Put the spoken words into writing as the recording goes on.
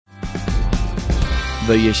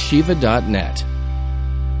theyeshiva.net.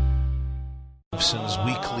 Jacobson's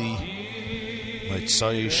weekly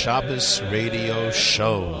Motzei Shabbos radio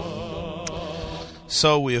show.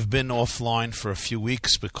 So we have been offline for a few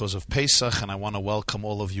weeks because of Pesach, and I want to welcome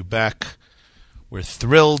all of you back. We're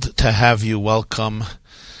thrilled to have you. Welcome.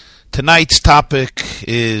 Tonight's topic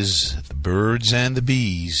is the birds and the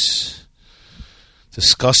bees,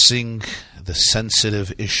 discussing the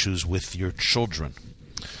sensitive issues with your children.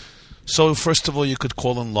 So first of all, you could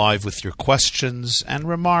call in live with your questions and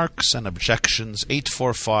remarks and objections,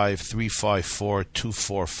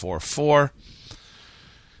 845-354-2444,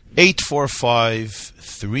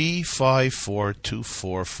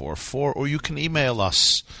 845-354-2444, or you can email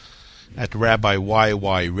us at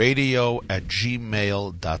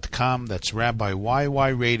rabbiyyradio@gmail.com. That's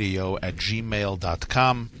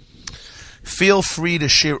rabbiyyradio@gmail.com. Feel free to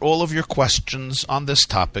share all of your questions on this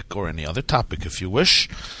topic or any other topic if you wish.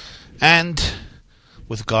 And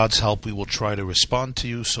with God's help, we will try to respond to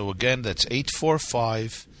you. So again, that's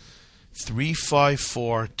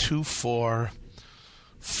 845-354-2444.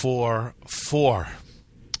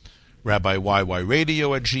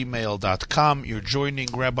 rabbiyyradio@gmail.com. You're joining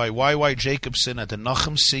Rabbi YY Jacobson at the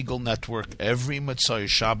Nachum Segal Network every Motzei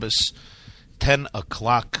Shabbos, 10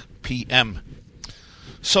 o'clock p.m.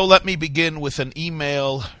 So let me begin with an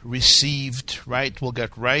email received, right? We'll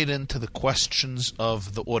get right into the questions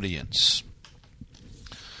of the audience.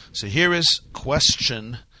 So here is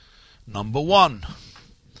question number 1.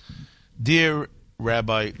 Dear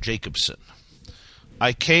Rabbi Jacobson,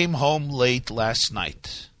 I came home late last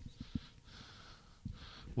night.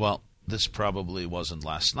 Well, this probably wasn't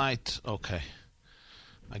last night. Okay.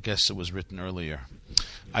 I guess it was written earlier.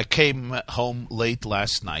 I came home late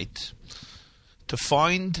last night to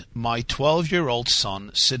find my 12-year-old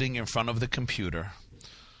son sitting in front of the computer,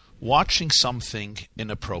 watching something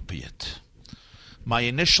inappropriate. My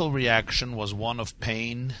initial reaction was one of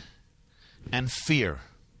pain and fear.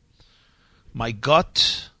 My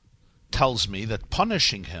gut tells me that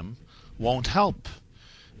punishing him won't help.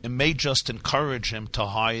 It may just encourage him to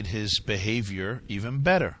hide his behavior even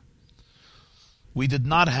better. We did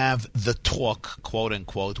not have the talk,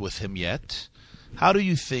 quote-unquote, with him yet. How do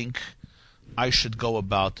you think I should go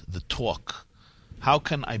about the talk? How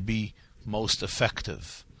can I be most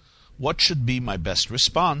effective? What should be my best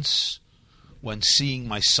response when seeing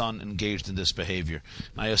my son engaged in this behavior?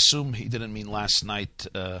 I assume he didn't mean last night,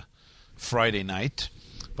 Friday night,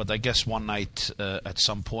 but I guess one night at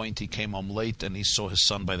some point he came home late and he saw his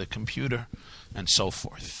son by the computer and so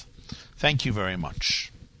forth. Thank you very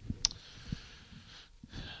much.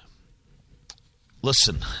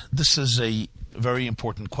 Listen, this is a very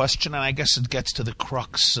important question, and I guess it gets to the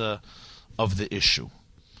crux of the issue.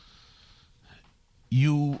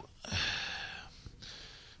 You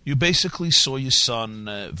basically saw your son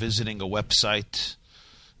visiting a website,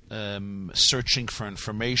 searching for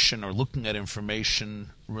information or looking at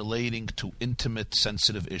information relating to intimate,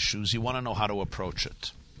 sensitive issues. You want to know how to approach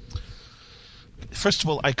it. First of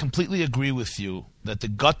all, I completely agree with you that the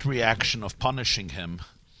gut reaction of punishing him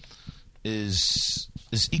is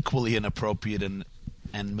equally inappropriate and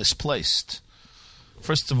misplaced.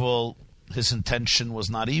 First of all, his intention was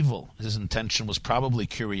not evil. His intention was probably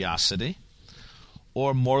curiosity,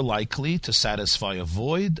 or more likely to satisfy a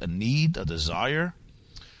void, a need, a desire.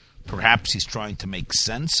 Perhaps he's trying to make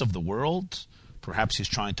sense of the world. Perhaps he's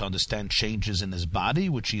trying to understand changes in his body,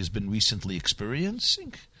 which he has been recently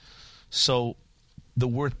experiencing. So the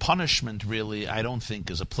word punishment really, I don't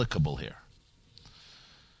think, is applicable here.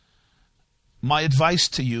 My advice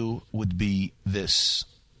to you would be this.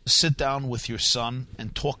 Sit down with your son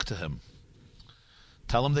and talk to him.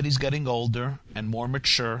 Tell him that he's getting older and more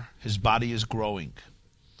mature. His body is growing.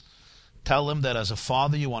 Tell him that as a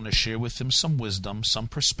father you want to share with him some wisdom, some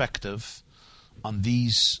perspective on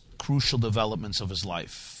these crucial developments of his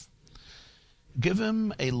life. Give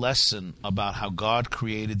him a lesson about how God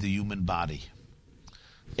created the human body,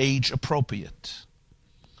 age appropriate.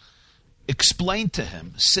 Explain to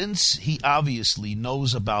him, since he obviously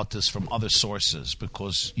knows about this from other sources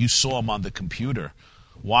because you saw him on the computer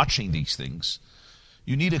watching these things,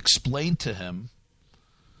 you need to explain to him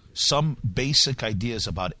some basic ideas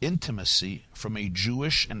about intimacy from a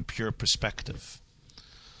Jewish and pure perspective.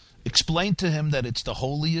 Explain to him that it's the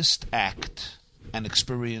holiest act and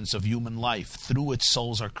experience of human life. Through it,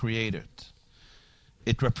 souls are created.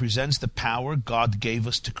 It represents the power God gave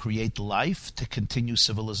us to create life, to continue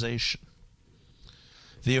civilization.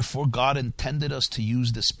 Therefore, God intended us to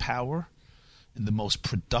use this power in the most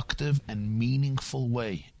productive and meaningful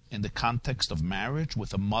way in the context of marriage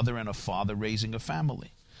with a mother and a father raising a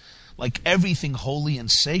family. Like everything holy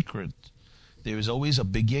and sacred, there is always a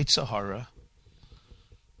big Yetzer Hara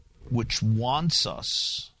which wants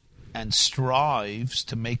us and strives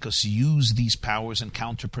to make us use these powers in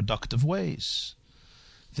counterproductive ways.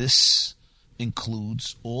 This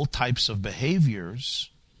includes all types of behaviors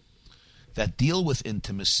that deal with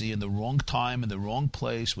intimacy in the wrong time, in the wrong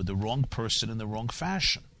place, with the wrong person, in the wrong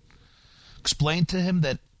fashion. Explain to him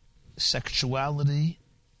that sexuality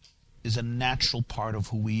is a natural part of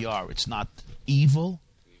who we are. It's not evil,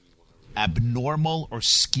 abnormal, or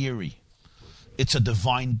scary. It's a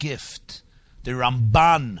divine gift. The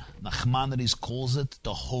Ramban, Nachmanides, calls it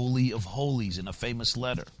the Holy of Holies in a famous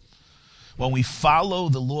letter. When we follow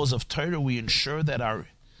the laws of Torah, we ensure that our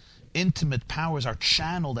intimate powers are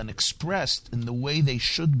channeled and expressed in the way they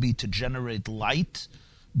should be to generate light,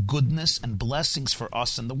 goodness, and blessings for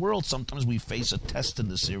us in the world. Sometimes we face a test in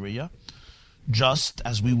this area, just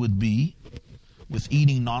as we would be with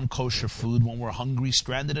eating non-kosher food when we're hungry,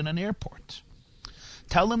 stranded in an airport.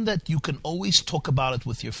 Tell him that you can always talk about it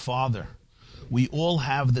with your father. We all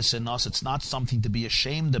have this in us. It's not something to be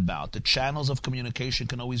ashamed about. The channels of communication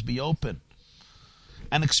can always be open.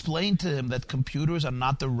 And explain to him that computers are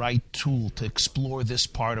not the right tool to explore this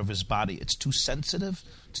part of his body. It's too sensitive,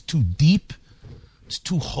 it's too deep, it's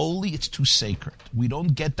too holy, it's too sacred. We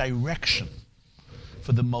don't get direction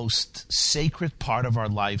for the most sacred part of our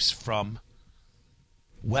lives from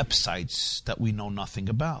websites that we know nothing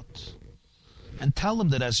about. And tell him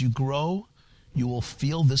that as you grow, you will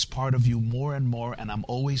feel this part of you more and more, and I'm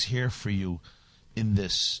always here for you in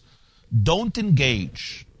this. Don't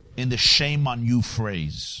engage in the shame on you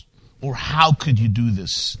phrase, or how could you do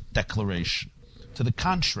this declaration. To the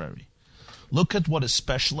contrary, look at what is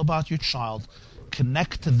special about your child,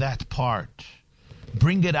 connect to that part,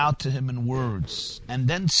 bring it out to him in words, and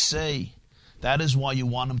then say, that is why you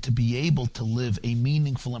want him to be able to live a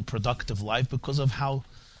meaningful and productive life, because of how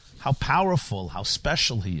powerful, how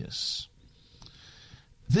special he is.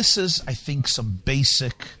 This is, I think, some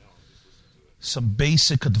basic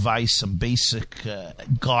advice, some basic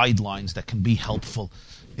guidelines that can be helpful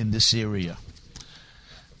in this area.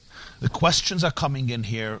 The questions are coming in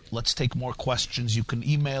here. Let's take more questions. You can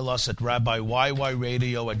email us at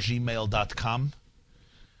rabbiyyradio@gmail.com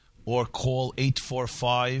or call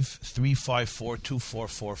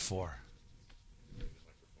 845-354-2444.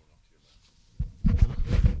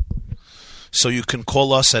 So you can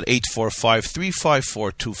call us at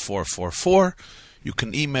 845-354-2444. You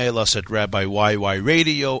can email us at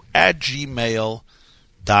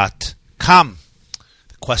rabbiyyradio@gmail.com.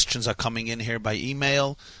 The questions are coming in here by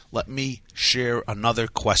email. Let me share another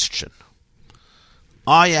question.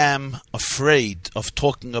 I am afraid of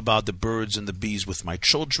talking about the birds and the bees with my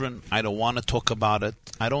children. I don't want to talk about it.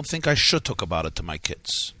 I don't think I should talk about it to my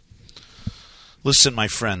kids. Listen, my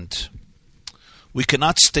friend, we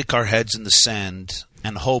cannot stick our heads in the sand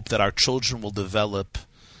and hope that our children will develop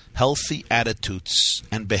healthy attitudes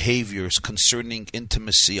and behaviors concerning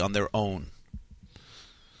intimacy on their own.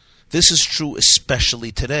 This is true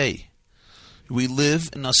especially today. We live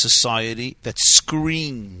in a society that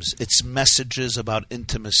screams its messages about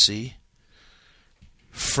intimacy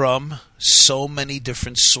from so many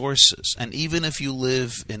different sources. And even if you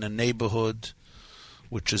live in a neighborhood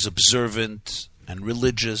which is observant and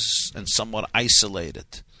religious and somewhat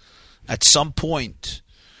isolated, at some point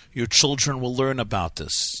your children will learn about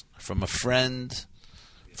this from a friend,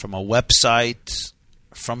 from a website,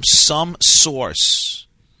 from some source.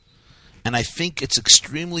 And I think it's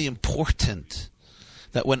extremely important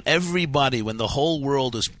that when the whole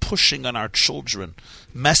world is pushing on our children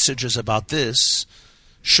messages about this,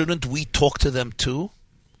 shouldn't we talk to them too?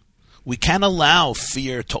 We can't allow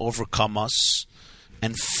fear to overcome us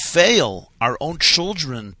and fail our own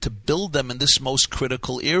children to build them in this most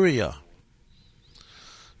critical area.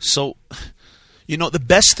 So, the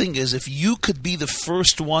best thing is if you could be the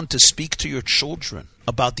first one to speak to your children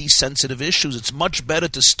about these sensitive issues. It's much better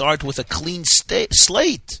to start with a clean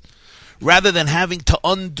slate rather than having to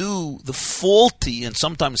undo the faulty and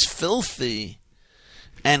sometimes filthy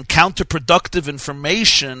and counterproductive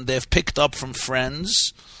information they've picked up from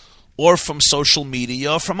friends or from social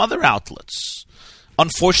media or from other outlets.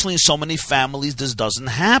 Unfortunately, in so many families, this doesn't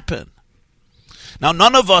happen. Now,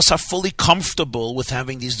 none of us are fully comfortable with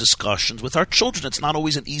having these discussions with our children. It's not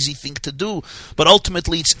always an easy thing to do, but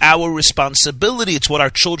ultimately it's our responsibility. It's what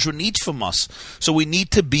our children need from us. So we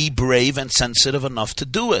need to be brave and sensitive enough to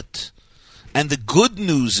do it. And the good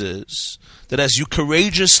news is that as you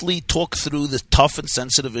courageously talk through the tough and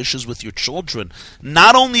sensitive issues with your children,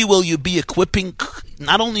 not only will you be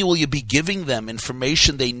giving them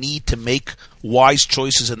information they need to make wise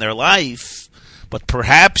choices in their life, but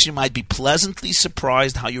perhaps you might be pleasantly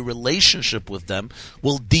surprised how your relationship with them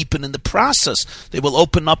will deepen in the process. They will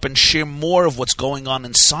open up and share more of what's going on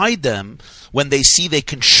inside them when they see they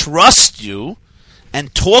can trust you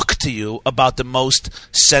and talk to you about the most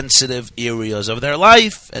sensitive areas of their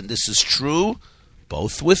life. And this is true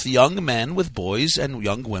both with young men, with boys, and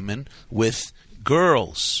young women, with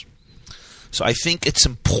girls. So I think it's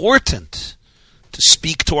important to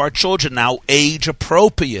speak to our children now, age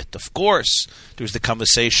appropriate. Of course, there's the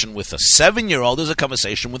conversation with a 7-year-old, there's a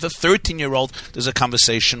conversation with a 13-year-old, there's a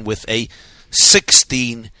conversation with a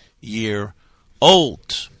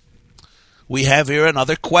 16-year-old. We have here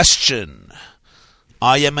another question.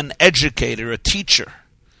 I am an educator, a teacher.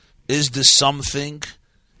 Is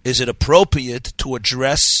it appropriate to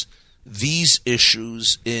address these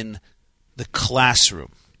issues in the classroom?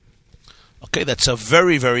 Okay, that's a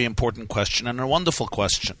very, very important question and a wonderful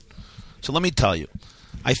question. So let me tell you,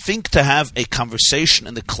 I think to have a conversation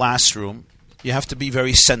in the classroom, you have to be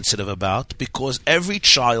very sensitive about, because every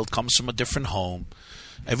child comes from a different home.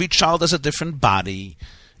 Every child has a different body.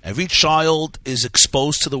 Every child is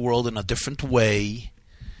exposed to the world in a different way.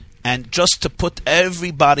 And just to put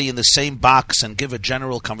everybody in the same box and give a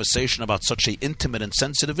general conversation about such an intimate and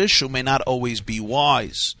sensitive issue may not always be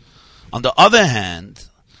wise. On the other hand,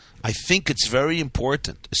 I think it's very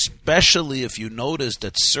important, especially if you notice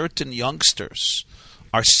that certain youngsters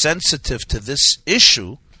are sensitive to this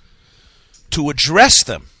issue, to address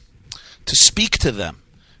them, to speak to them,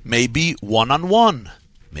 maybe one-on-one,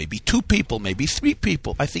 maybe 2 people, maybe 3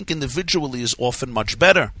 people. I think individually is often much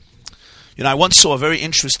better. You know, I once saw a very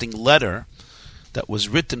interesting letter that was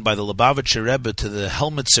written by the Lubavitcher Rebbe to the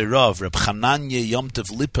Helmetzer Rav, Reb Chananya Yom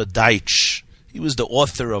Tov Lipa Deitch. He was the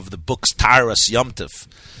author of the books Taras Yom Tov.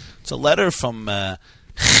 It's a letter from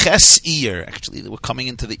Ches Iyar. Actually, we're coming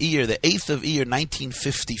into the Iyar, the 8th of Iyar,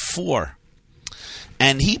 1954.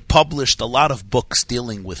 And he published a lot of books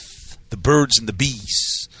dealing with the birds and the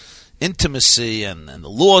bees, intimacy and the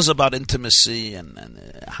laws about intimacy and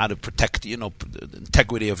how to protect, the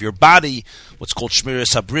integrity of your body, what's called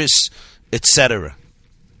Shmiras Habris, etc.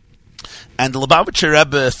 And the Lubavitcher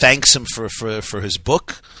Rebbe thanks him for his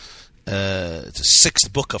book. It's the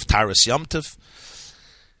 6th book of Taras Yom Tov.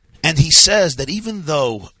 And he says that even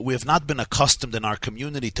though we have not been accustomed in our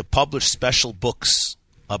community to publish special books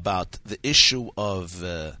about the issue of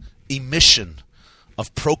emission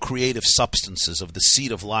of procreative substances, of the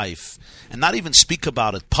seed of life, and not even speak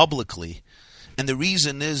about it publicly, and the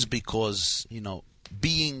reason is because,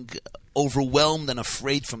 being overwhelmed and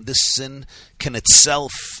afraid from this sin can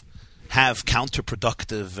itself have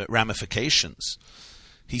counterproductive ramifications.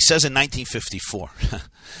 He says in 1954,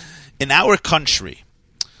 in our country,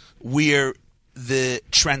 where the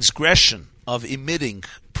transgression of emitting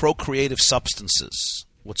procreative substances,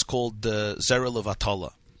 what's called the Zera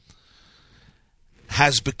Levatala,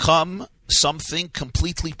 has become something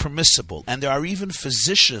completely permissible. And there are even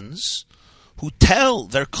physicians who tell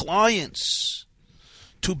their clients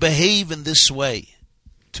to behave in this way,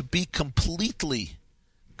 to be completely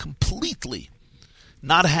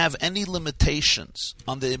not have any limitations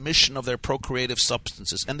on the emission of their procreative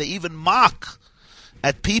substances. And they even mock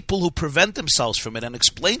at people who prevent themselves from it and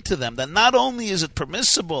explain to them that not only is it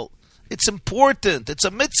permissible, it's important, it's a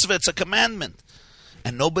mitzvah, it's a commandment.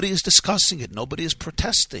 And nobody is discussing it, nobody is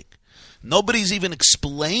protesting. Nobody's even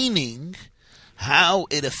explaining how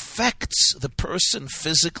it affects the person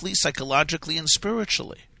physically, psychologically, and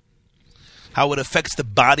spiritually. How it affects the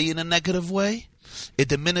body in a negative way. It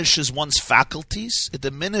diminishes one's faculties. It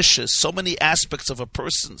diminishes so many aspects of a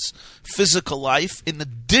person's physical life, in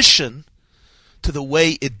addition to the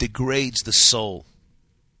way it degrades the soul.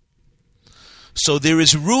 So there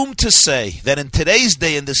is room to say that in today's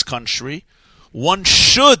day in this country, one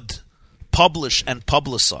should publish and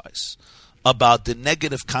publicize about the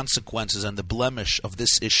negative consequences and the blemish of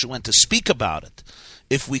this issue, and to speak about it.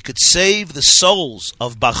 If we could save the souls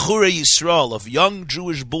of Bachurei Yisrael, of young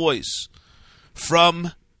Jewish boys,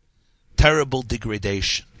 from terrible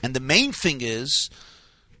degradation. And the main thing is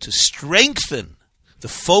to strengthen the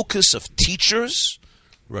focus of teachers,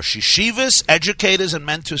 Rosh Yeshivas, educators, and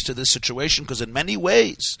mentors to this situation, because in many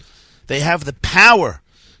ways they have the power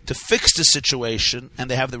to fix the situation, and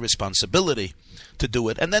they have the responsibility to do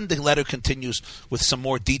it. And then the letter continues with some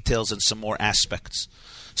more details and some more aspects.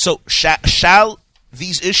 So shall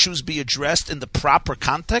these issues be addressed in the proper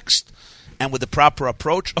context and with the proper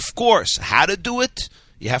approach? Of course. How to do it?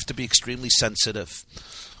 You have to be extremely sensitive.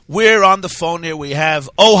 We're on the phone here. We have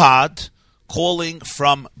Ohad calling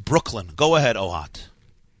from Brooklyn. Go ahead, Ohad.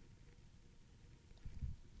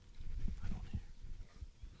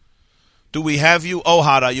 Do we have you?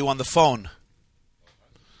 Ohad, are you on the phone?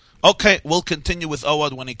 Okay, we'll continue with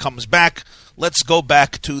Owad when he comes back. Let's go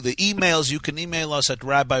back to the emails. You can email us at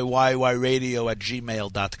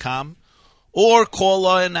rabbiyyradio@gmail.com or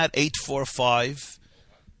call in at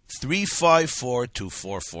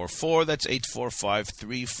 845-354-2444. That's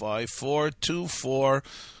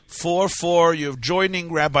 845-354-2444. You're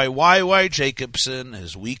joining Rabbi YY Jacobson,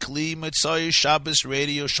 his weekly Mitzvah Shabbos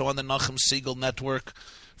radio show on the Nachum Segal Network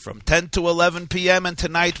from 10 to 11 p.m. And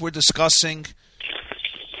tonight we're discussing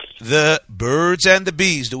the birds and the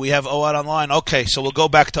bees. Do we have Ohad online? Okay, so we'll go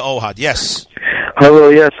back to Ohad. Yes. Hello,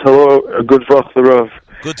 yes, hello. Good vach, the Rav.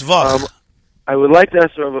 Good vach. I would like to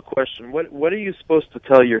ask Rav a question. What are you supposed to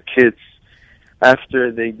tell your kids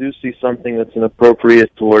after they do see something that's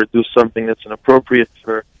inappropriate or do something that's inappropriate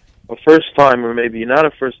for a first time or maybe not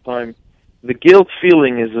a first time? The guilt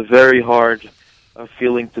feeling is a very hard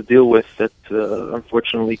feeling to deal with that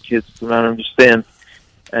unfortunately kids do not understand.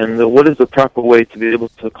 And what is the proper way to be able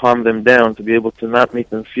to calm them down, to be able to not make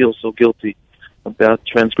them feel so guilty about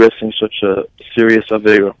transgressing such a serious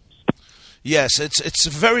aveira? Yes, it's a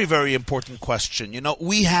very, very important question. You know,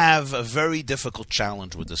 we have a very difficult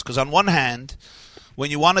challenge with this because on one hand,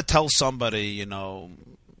 when you want to tell somebody, you know,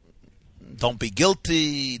 don't be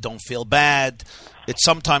guilty, don't feel bad, it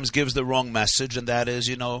sometimes gives the wrong message, and that is,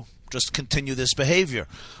 you know, just continue this behavior.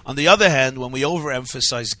 On the other hand, when we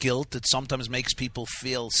overemphasize guilt, it sometimes makes people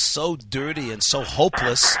feel so dirty and so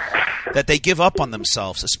hopeless that they give up on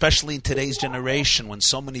themselves, especially in today's generation when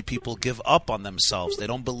so many people give up on themselves. They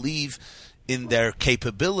don't believe in their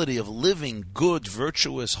capability of living good,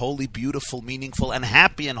 virtuous, holy, beautiful, meaningful, and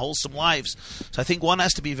happy and wholesome lives. So I think one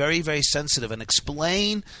has to be very, very sensitive and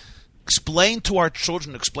explain to our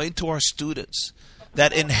children, explain to our students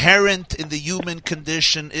that inherent in the human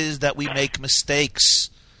condition is that we make mistakes.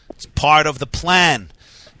 It's part of the plan.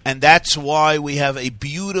 And that's why we have a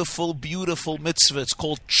beautiful, beautiful mitzvah. It's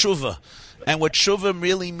called tshuva. And what tshuva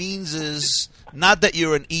really means is not that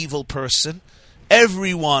you're an evil person.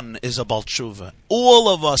 Everyone is a Baal Tshuva. All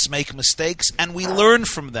of us make mistakes and we learn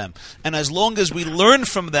from them. And as long as we learn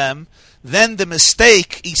from them, then the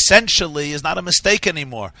mistake essentially is not a mistake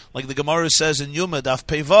anymore. Like the Gemara says in Yuma, Daf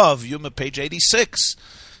Pevav, Yuma page 86,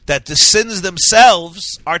 that the sins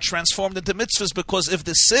themselves are transformed into mitzvahs because if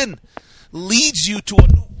the sin leads you to a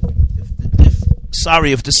new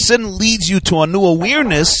if the sin leads you to a new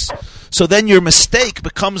awareness, so then your mistake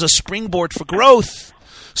becomes a springboard for growth.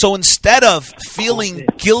 So instead of feeling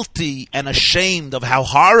guilty and ashamed of how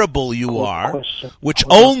horrible you are, which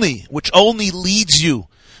only leads you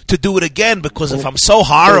to do it again, because if I'm so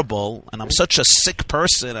horrible and I'm such a sick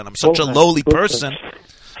person and I'm such a lowly person,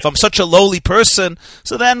 if I'm such a lowly person,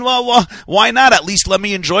 so then, well, why not? At least let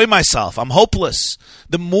me enjoy myself. I'm hopeless.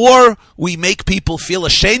 The more we make people feel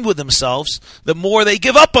ashamed with themselves, the more they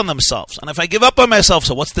give up on themselves. And if I give up on myself,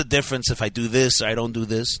 so what's the difference if I do this or I don't do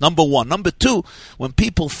this? Number one. Number two, when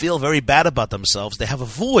people feel very bad about themselves, they have a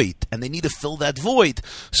void, and they need to fill that void.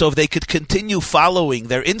 So if they could continue following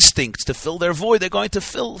their instincts to fill their void, they're going to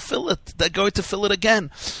fill it. They're going to fill it again.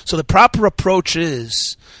 So the proper approach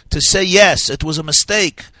is to say, yes, it was a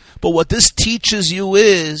mistake, but what this teaches you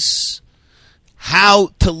is how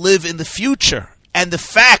to live in the future. And the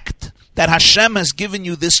fact that Hashem has given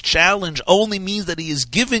you this challenge only means that He has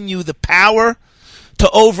given you the power to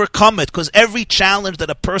overcome it. Because every challenge that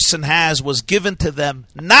a person has was given to them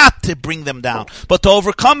not to bring them down, but to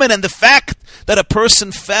overcome it. And the fact that a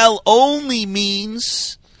person fell only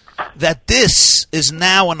means that this is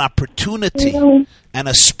now an opportunity and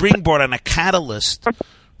a springboard and a catalyst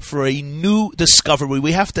for a new discovery.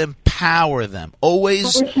 We have to empower them.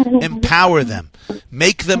 Always empower them.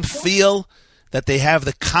 Make them feel that they have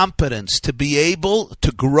the competence to be able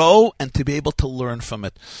to grow and to be able to learn from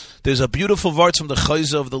it. There's a beautiful verse from the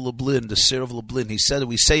Chayza of the Lublin, the Sir of Lublin. He said,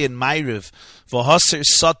 we say in Ma'ariv, V'hasir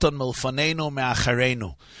satan milfanenu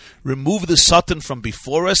me'acharenu. Remove the satan from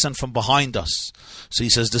before us and from behind us. So he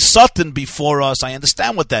says, the satan before us, I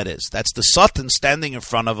understand what that is. That's the satan standing in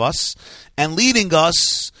front of us and leading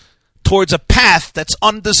us towards a path that's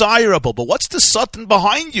undesirable. But what's the satan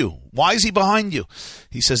behind you? Why is he behind you?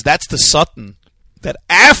 He says, that's the satan that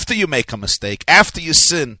after you make a mistake, after you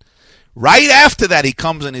sin, right after that he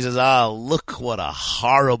comes and he says, look what a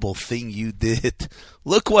horrible thing you did.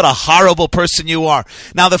 Look what a horrible person you are.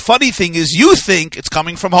 Now the funny thing is, you think it's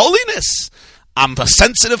coming from holiness. I'm a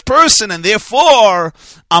sensitive person and therefore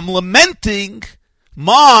I'm lamenting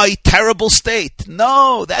my terrible state.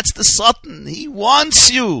 No, that's the Satan. He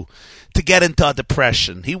wants you to get into a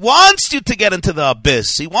depression. He wants you to get into the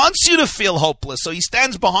abyss. He wants you to feel hopeless. So he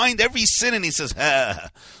stands behind every sin and he says,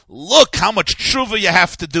 look how much tshuva you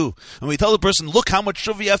have to do. And we tell the person, look how much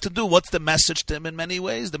tshuva you have to do. What's the message to him in many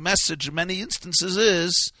ways? The message in many instances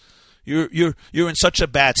is, you're in such a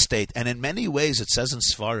bad state. And in many ways, it says in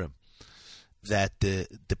Sfarim that the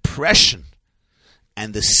depression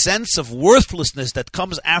and the sense of worthlessness that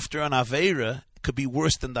comes after an Aveira could be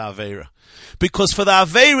worse than the Aveira. Because for the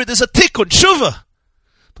Aveira, there's a tikkun, tshuva.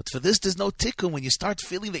 But for this, there's no tikkun. When you start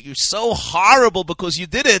feeling that you're so horrible because you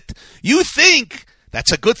did it, you think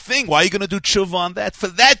that's a good thing. Why are you going to do tshuva on that? For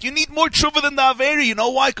that, you need more tshuva than the Aveira. You know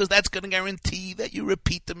why? Because that's going to guarantee that you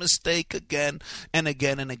repeat the mistake again and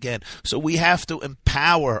again and again. So we have to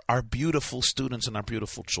empower our beautiful students and our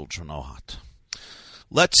beautiful children, Ohad.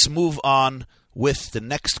 Let's move on with the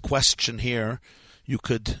next question here. You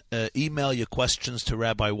could email your questions to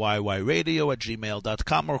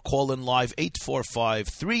rabbiyyradio@gmail.com or call in live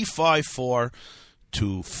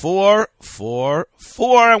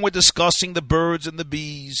 845-354-2444. And we're discussing the birds and the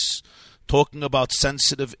bees, talking about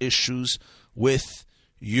sensitive issues with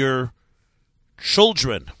your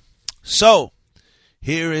children. So,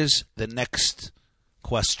 here is the next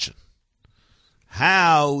question.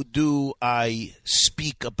 How do I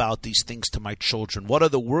speak about these things to my children? What are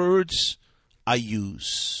the words I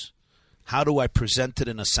use? How do I present it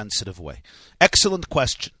in a sensitive way? Excellent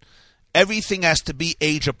question. Everything has to be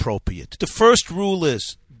age appropriate. The first rule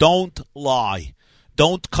is don't lie.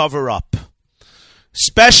 Don't cover up.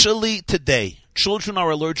 Especially today. Children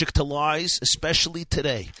are allergic to lies, especially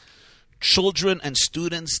today. Children and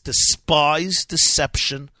students despise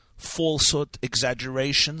deception, falsehood,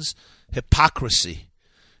 exaggerations, hypocrisy.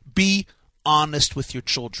 Be honest with your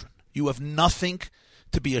children. You have nothing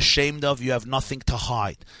to be ashamed of. You have nothing to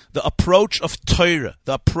hide. The approach of Torah,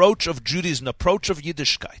 the approach of Judaism, the approach of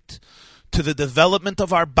Yiddishkeit to the development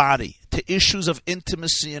of our body, to issues of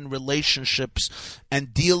intimacy and relationships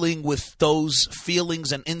and dealing with those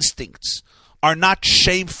feelings and instincts are not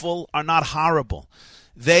shameful, are not horrible.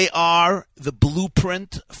 They are the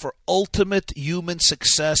blueprint for ultimate human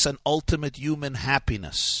success and ultimate human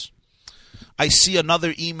happiness. I see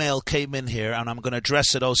another email came in here, and I'm going to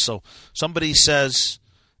address it also. Somebody says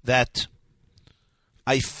that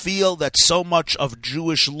I feel that so much of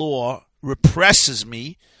Jewish law represses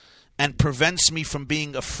me and prevents me from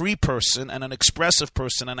being a free person and an expressive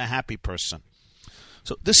person and a happy person.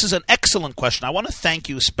 So this is an excellent question. I want to thank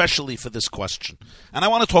you especially for this question. And I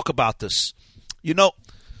want to talk about this. You know,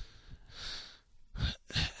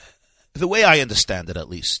 the way I understand it at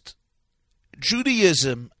least,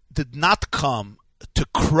 Judaism did not come to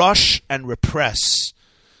crush and repress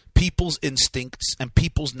people's instincts and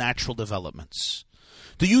people's natural developments.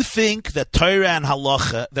 Do you think that Torah and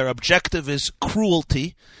Halacha, their objective is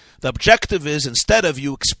cruelty? The objective is, instead of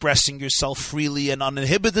you expressing yourself freely and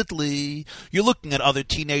uninhibitedly, you're looking at other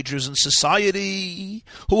teenagers in society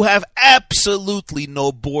who have absolutely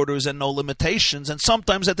no borders and no limitations, and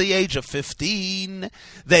sometimes at the age of 15,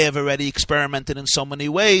 they have already experimented in so many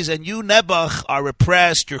ways, and you, Nebuch, are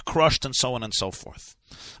repressed, you're crushed, and so on and so forth.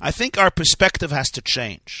 I think our perspective has to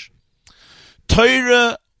change.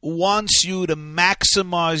 Torah wants you to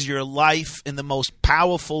maximize your life in the most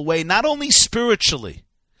powerful way, not only spiritually,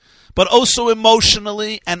 but also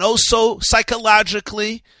emotionally and also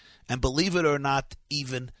psychologically, and believe it or not,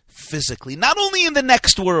 even physically. Not only in the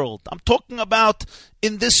next world, I'm talking about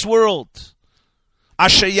in this world.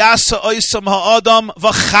 Asher yasa oisam ha'adam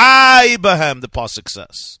v'chai b'hem, the pasuk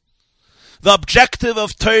says. The objective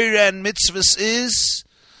of Torah and mitzvahs is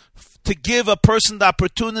to give a person the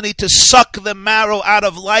opportunity to suck the marrow out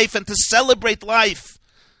of life and to celebrate life.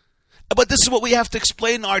 But this is what we have to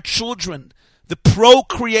explain to our children. The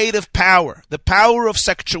procreative power, the power of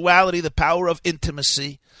sexuality, the power of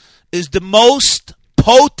intimacy, is the most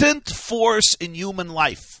potent force in human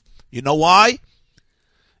life. You know why?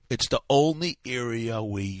 It's the only area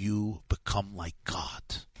where you become like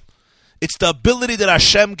God. It's the ability that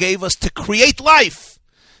Hashem gave us to create life.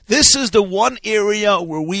 This is the one area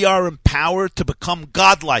where we are empowered to become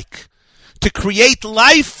godlike, to create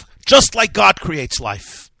life just like God creates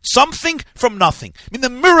life. Something from nothing. I mean, the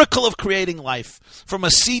miracle of creating life. From a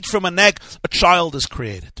seed, from an egg, a child is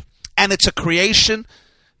created. And it's a creation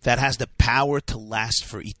that has the power to last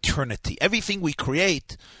for eternity. Everything we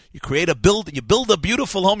create, you create a building, you build a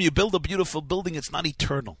beautiful home, you build a beautiful building, it's not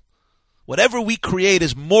eternal. Whatever we create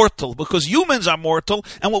is mortal, because humans are mortal,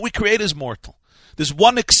 and what we create is mortal. There's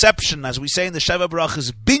one exception, as we say in the Sheva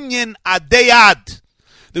Brachas, binyan adeyad.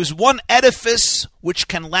 There's one edifice which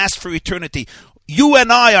can last for eternity. You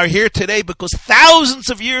and I are here today because thousands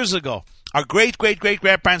of years ago, Our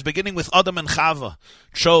great-great-great-grandparents, beginning with Adam and Chava,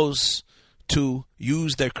 chose to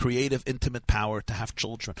use their creative, intimate power to have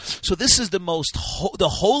children. So this is the the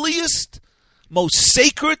holiest, most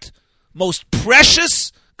sacred, most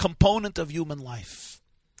precious component of human life.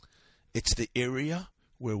 It's the area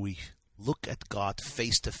where we look at God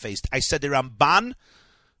face to face. I said the Ramban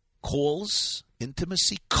calls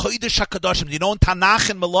intimacy Kodesh HaKadoshim. Do you know in Tanakh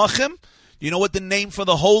and Melachim, do you know what the name for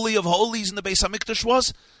the Holy of Holies in the Beis HaMikdash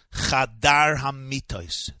was? Chadar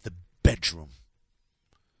HaMitos, the bedroom.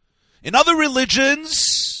 In other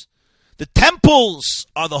religions, the temples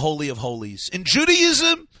are the Holy of Holies. In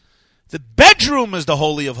Judaism, the bedroom is the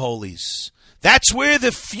Holy of Holies. That's where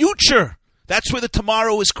the future, that's where the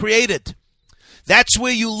tomorrow is created. That's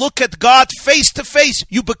where you look at God face to face.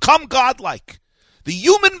 You become godlike. The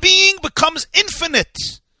human being becomes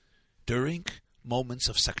infinite during moments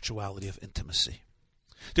of sexuality, of intimacy.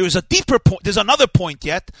 There is a deeper point, there's another point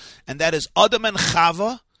yet, and that is Adam and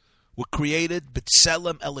Chava were created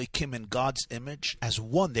B'Tselem Elokim, in God's image, as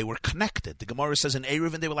one. They were connected. The Gemara says in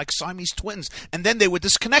Eruvin they were like Siamese twins, and then they were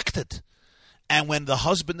disconnected. And when the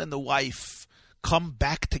husband and the wife come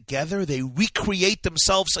back together, they recreate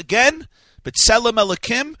themselves again, B'Tselem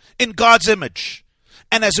Elokim, in God's image.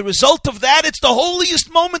 And as a result of that, it's the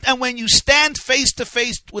holiest moment. And when you stand face to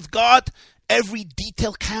face with God, every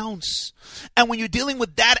detail counts. And when you're dealing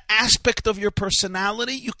with that aspect of your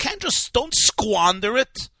personality, you don't squander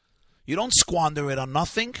it. You don't squander it on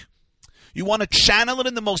nothing. You want to channel it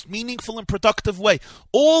in the most meaningful and productive way.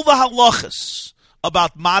 All the halachas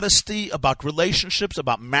about modesty, about relationships,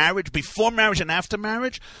 about marriage, before marriage and after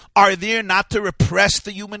marriage, are there not to repress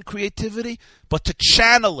the human creativity, but to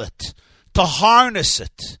channel it, to harness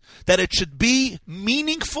it, that it should be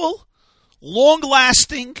meaningful,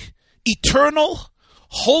 long-lasting, eternal,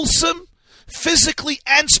 wholesome, physically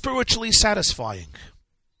and spiritually satisfying.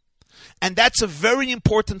 And that's a very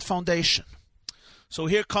important foundation. So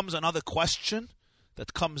here comes another question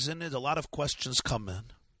that comes in. A lot of questions come in.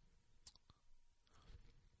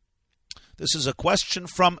 This is a question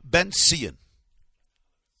from Ben Sion.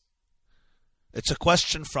 It's a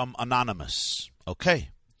question from Anonymous. Okay.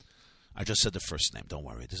 I just said the first name. Don't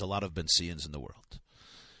worry. There's a lot of Ben Sions in the world.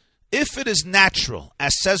 If it is natural,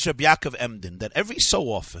 as says Rabbi Yaakov Emden, that every so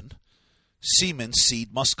often semen,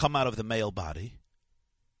 seed, must come out of the male body,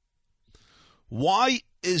 why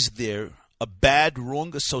is there a bad,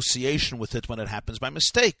 wrong association with it when it happens by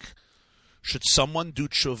mistake? Should someone do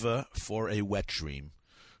tshuva for a wet dream?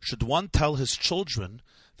 Should one tell his children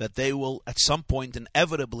that they will at some point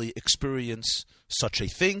inevitably experience such a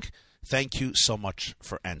thing? Thank you so much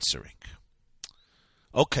for answering.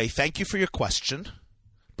 Okay, thank you for your question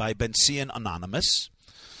by Ben Sion Anonymous.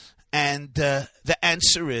 And the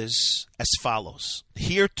answer is as follows.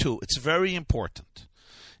 Here too, it's very important.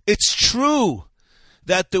 It's true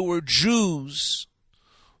that there were Jews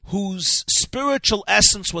whose spiritual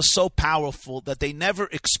essence was so powerful that they never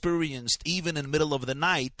experienced, even in the middle of the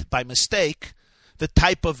night, by mistake, the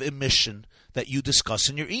type of emission that you discuss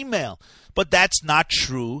in your email. But that's not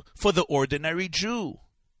true for the ordinary Jew.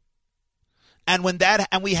 And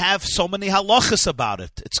we have so many halachas about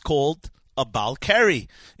it. It's called a Bal Keri,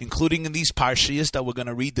 including in these parshiyas that we're going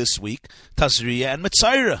to read this week, Tazria and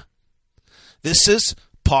Metzora. This is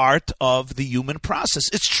part of the human process.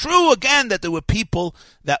 It's true, again, that there were people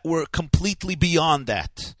that were completely beyond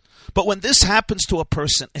that. But when this happens to a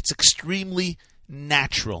person, it's extremely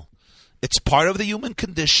natural. It's part of the human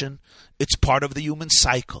condition. It's part of the human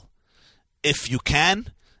cycle. If you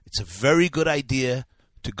can, it's a very good idea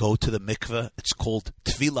to go to the mikveh. It's called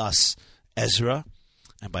Tvilas Ezra.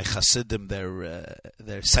 And by Hasidim,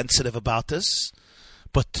 they're sensitive about this.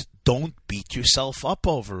 But don't beat yourself up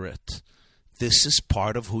over it. This is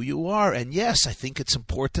part of who you are. And yes, I think it's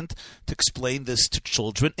important to explain this to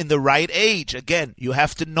children in the right age. Again, you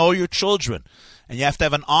have to know your children. And you have to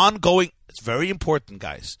have an ongoing, it's very important,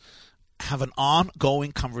 guys, have an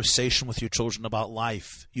ongoing conversation with your children about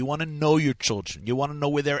life. You want to know your children. You want to know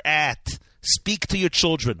where they're at. Speak to your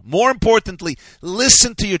children. More importantly,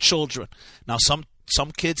 listen to your children. Now, some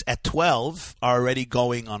kids at 12 are already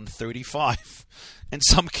going on 35. And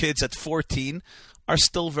some kids at 14 are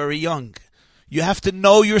still very young. You have to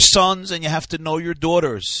know your sons and you have to know your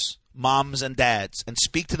daughters, moms and dads, and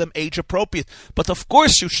speak to them age appropriate. But of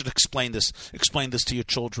course you should explain this to your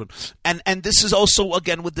children. And this is also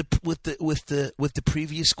again with the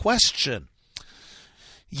previous question.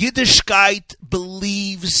 Yiddishkeit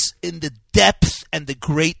believes in the depth and the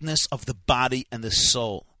greatness of the body and the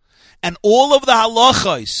soul. And all of the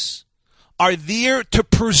halachos are there to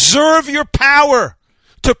preserve your power,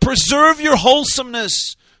 to preserve your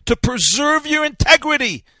wholesomeness, to preserve your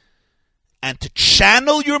integrity. and to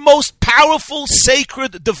channel your most powerful,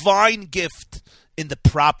 sacred, divine gift in the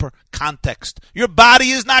proper context. Your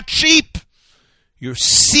body is not cheap. Your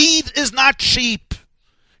seed is not cheap.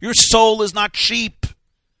 Your soul is not cheap.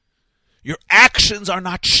 Your actions are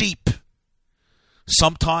not cheap.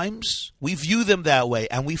 Sometimes we view them that way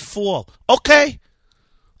and we fall. Okay,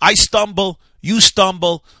 I stumble, you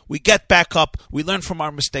stumble, we get back up, we learn from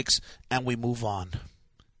our mistakes, and we move on.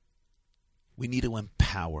 We need to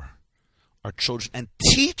empower our children and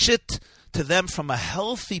teach it to them from a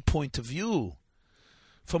healthy point of view,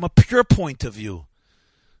 from a pure point of view.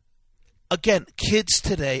 Again, kids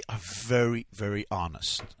today are very, very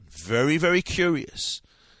honest, very, very curious.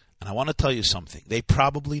 And I want to tell you something. They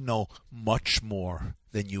probably know much more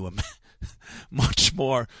than you much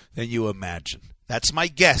more than you imagine. That's my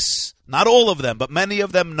guess. Not all of them, but many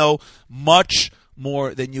of them know much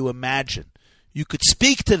more than you imagine. You could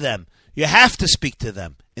speak to them. You have to speak to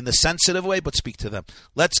them in the sensitive way, but speak to them.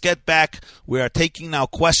 Let's get back. We are taking now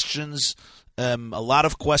questions. A lot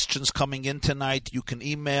of questions coming in tonight. You can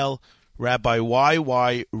email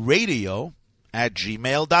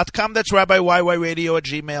rabbiyyradio@gmail.com. That's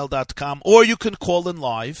rabbiyyradio@gmail.com. Or you can call in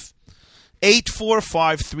live,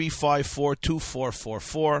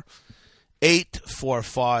 845-354-2444,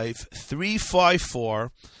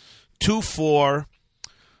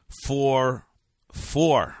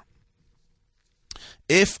 845-354-2444.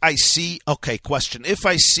 If I see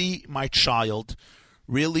my child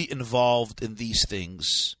really involved in these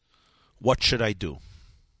things, what should I do?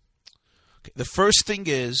 Okay, the first thing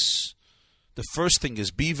is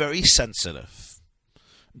be very sensitive.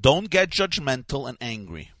 Don't get judgmental and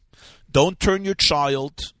angry. Don't turn your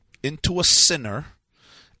child into a sinner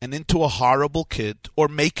and into a horrible kid, or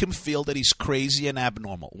make him feel that he's crazy and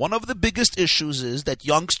abnormal. One of the biggest issues is that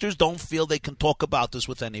youngsters don't feel they can talk about this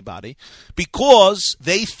with anybody because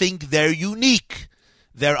they think they're unique.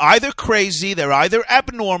 They're either crazy, they're either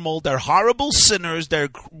abnormal, they're horrible sinners, they're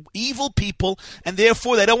evil people, and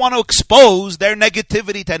therefore they don't want to expose their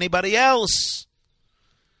negativity to anybody else.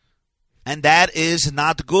 And that is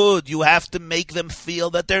not good. You have to make them feel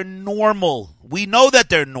that they're normal. We know that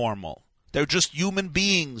they're normal. They're just human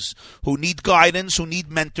beings who need guidance, who need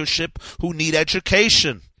mentorship, who need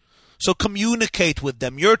education. So communicate with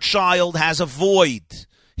them. Your child has a void.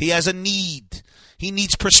 He has a need. He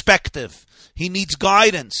needs perspective. He needs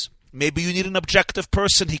guidance. Maybe you need an objective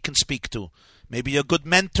person he can speak to. Maybe a good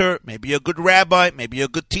mentor, maybe a good rabbi, maybe a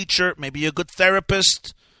good teacher, maybe a good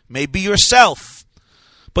therapist, maybe yourself.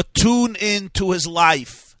 But tune into his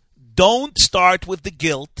life. Don't start with the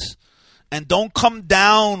guilt. And don't come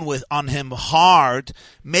down on him hard,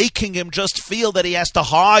 making him just feel that he has to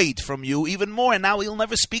hide from you even more, and now he'll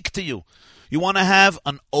never speak to you. You want to have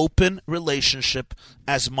an open relationship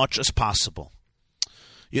as much as possible.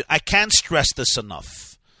 I can't stress this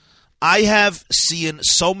enough. I have seen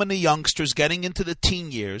so many youngsters getting into the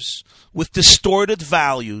teen years with distorted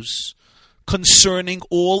values concerning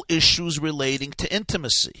all issues relating to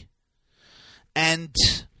intimacy. And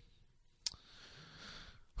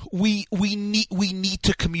we need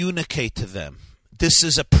to communicate to them. This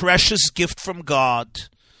is a precious gift from God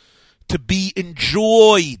to be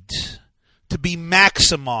enjoyed, to be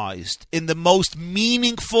maximized in the most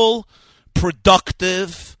meaningful,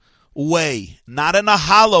 productive way. Not in a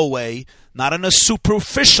hollow way, not in a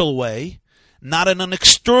superficial way, not in an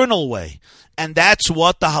external way. And that's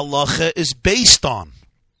what the halacha is based on.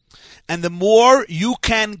 And the more you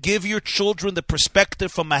can give your children the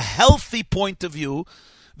perspective from a healthy point of view,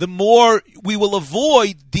 the more we will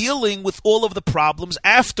avoid dealing with all of the problems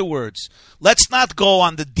afterwards. Let's not go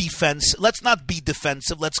on the defense. Let's not be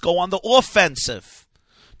defensive. Let's go on the offensive.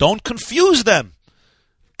 Don't confuse them.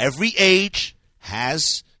 Every age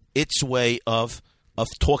has its way of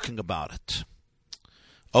talking about it.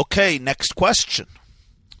 Okay, next question.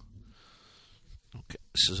 Okay,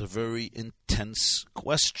 this is a very intense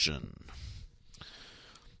question.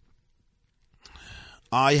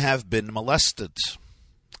 I have been molested.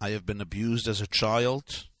 I have been abused as a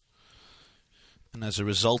child, and as a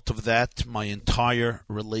result of that, my entire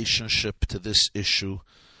relationship to this issue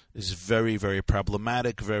is very, very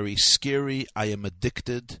problematic, very scary. I am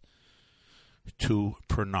addicted to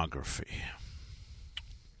pornography.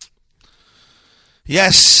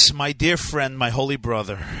 Yes, my dear friend, my holy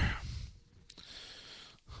brother,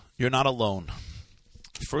 you're not alone.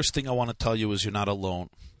 First thing I want to tell you is you're not alone.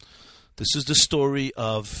 This is the story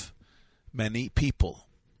of many people.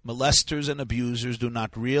 Molesters and abusers do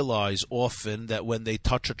not realize often that when they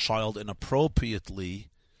touch a child inappropriately,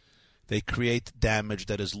 they create damage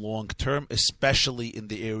that is long-term, especially in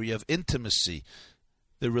the area of intimacy.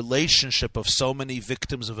 the relationship of so many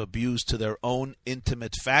victims of abuse to their own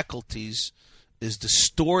intimate faculties is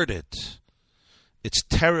distorted. It's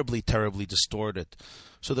terribly, terribly distorted.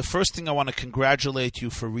 So the first thing, I want to congratulate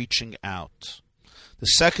you for reaching out. The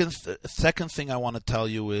second thing I want to tell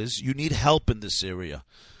you is you need help in this area.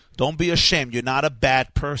 Don't be ashamed. You're not a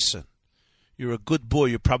bad person. You're a good boy.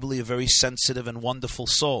 You're probably a very sensitive and wonderful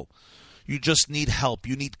soul. You just need help.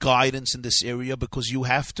 You need guidance in this area because you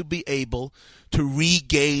have to be able to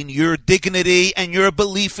regain your dignity and your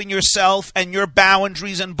belief in yourself and your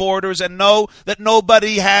boundaries and borders, and know that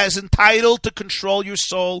nobody has entitled to control your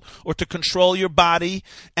soul or to control your body,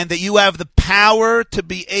 and that you have the power to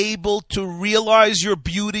be able to realize your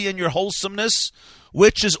beauty and your wholesomeness,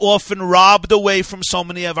 which is often robbed away from so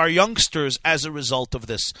many of our youngsters as a result of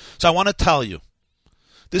this. So I want to tell you,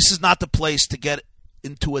 this is not the place to get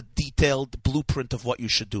into a detailed blueprint of what you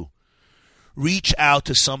should do. Reach out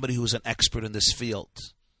to somebody who's an expert in this field.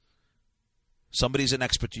 Somebody's an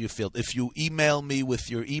expert in your field. If you email me with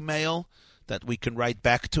your email that we can write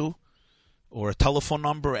back to, or a telephone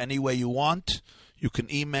number, any way you want, you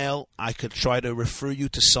can email. I could try to refer you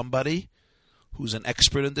to somebody who's an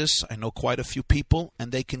expert in this. I know quite a few people,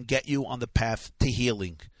 and they can get you on the path to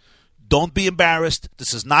healing. Don't be embarrassed.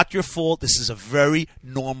 This is not your fault. This is a very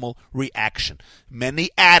normal reaction. Many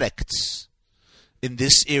addicts in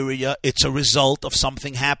this area, it's a result of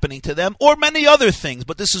something happening to them, or many other things,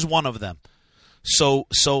 but this is one of them. So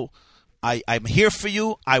I'm here for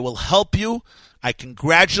you. I will help you. I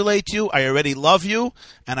congratulate you. I already love you.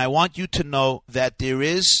 And I want you to know that there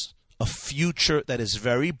is a future that is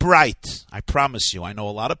very bright. I promise you. I know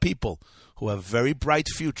a lot of people who have very bright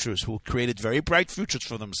futures, who created very bright futures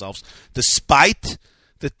for themselves, despite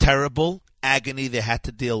the terrible agony they had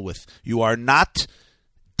to deal with. You are not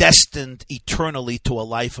destined eternally to a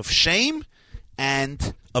life of shame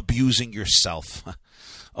and abusing yourself.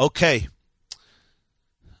 Okay.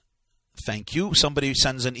 Thank you. Somebody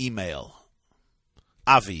sends an email.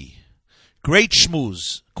 Avi. Great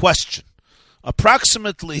schmooze. Question.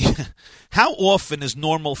 Approximately, how often is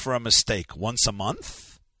normal for a mistake? Once a month?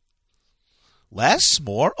 Less?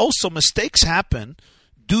 More? Also, mistakes happen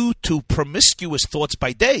due to promiscuous thoughts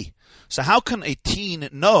by day. So how can a teen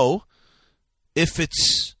know if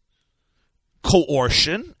it's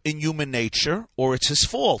coercion in human nature or it's his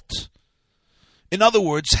fault? In other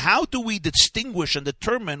words, how do we distinguish and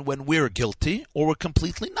determine when we're guilty or we're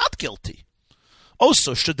completely not guilty?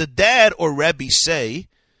 Also, should the dad or Rebbe say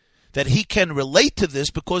that he can relate to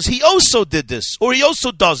this because he also did this or he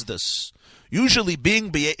also does this? Usually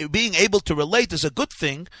being able to relate is a good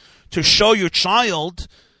thing to show your child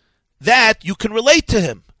that you can relate to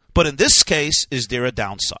him. But in this case, is there a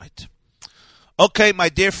downside? Okay, my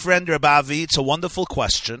dear friend Rabavi, it's a wonderful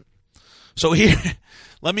question. So here,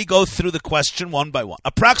 let me go through the question one by one.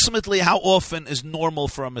 Approximately how often is normal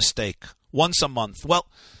for a mistake? Once a month. Well,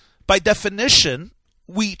 by definition,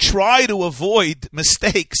 we try to avoid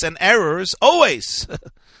mistakes and errors always.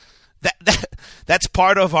 That's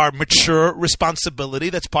part of our mature responsibility.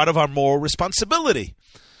 That's part of our moral responsibility.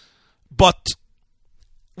 But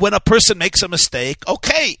when a person makes a mistake,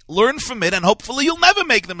 okay, learn from it, and hopefully you'll never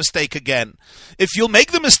make the mistake again. If you'll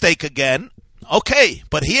make the mistake again, okay,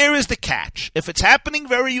 but here is the catch. If it's happening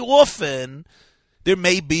very often, there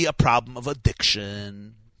may be a problem of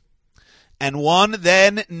addiction. And one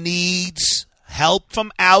then needs help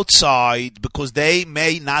from outside because they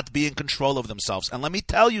may not be in control of themselves. And let me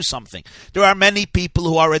tell you something. There are many people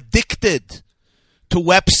who are addicted to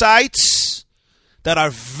websites that are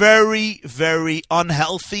very, very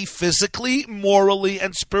unhealthy physically, morally,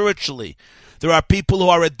 and spiritually. There are people who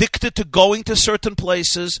are addicted to going to certain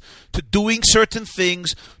places, to doing certain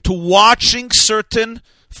things, to watching certain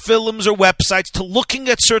films or websites, to looking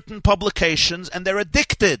at certain publications, and they're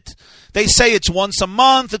addicted. They say it's once a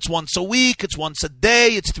month, it's once a week, it's once a day,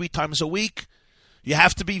 it's 3 times a week. You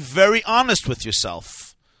have to be very honest with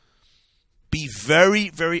yourself. Be very,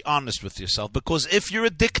 very honest with yourself, because if you're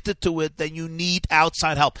addicted to it, then you need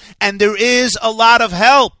outside help. And there is a lot of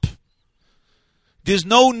help. There's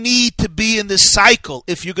no need to be in this cycle.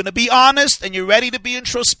 If you're going to be honest and you're ready to be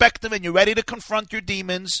introspective and you're ready to confront your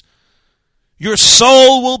demons, your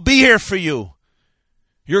soul will be here for you.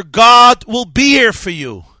 Your God will be here for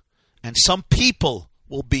you. And some people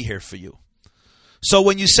will be here for you. So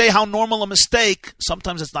when you say how normal a mistake,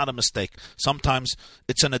 sometimes it's not a mistake. Sometimes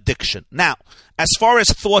it's an addiction. Now, as far as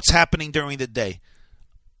thoughts happening during the day,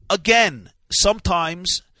 again,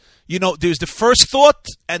 sometimes, there's the first thought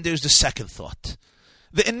and there's the second thought.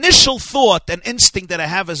 The initial thought and instinct that I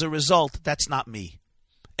have as a result, that's not me.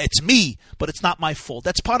 it's me, but it's not my fault.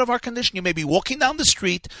 That's part of our condition. You may be walking down the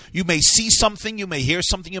street, you may see something, you may hear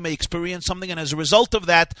something, you may experience something, and as a result of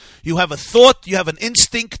that, you have a thought, you have an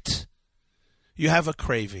instinct, you have a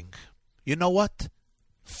craving. You know what?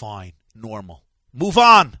 Fine, normal. Move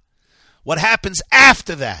on. What happens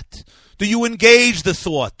after that? Do you engage the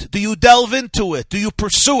thought? Do you delve into it? Do you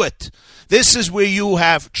pursue it? This is where you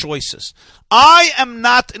have choices. I am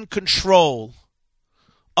not in control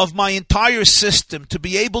of my entire system to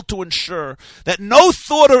be able to ensure that no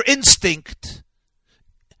thought or instinct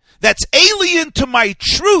that's alien to my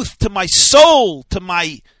truth, to my soul, to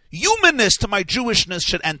my humanness, to my Jewishness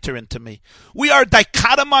should enter into me. We are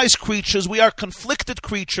dichotomized creatures. We are conflicted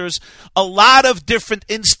creatures. A lot of different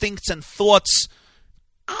instincts and thoughts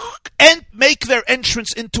and make their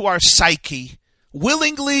entrance into our psyche,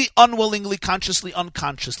 willingly, unwillingly, consciously,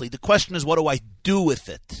 unconsciously. The question is, what do I do with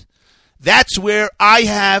it? That's where I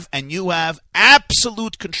have and you have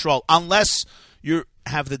absolute control, unless you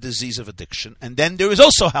have the disease of addiction, and then there is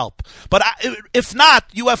also help. But if not,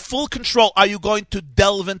 you have full control. Are you going to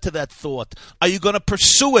delve into that thought? Are you going to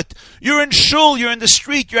pursue it? You're in shul, you're in the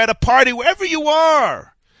street, you're at a party, wherever you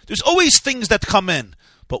are. There's always things that come in.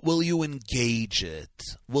 But will you engage it?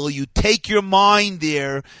 Will you take your mind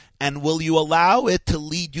there, and will you allow it to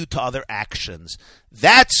lead you to other actions?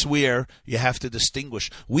 That's where you have to distinguish.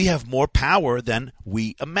 We have more power than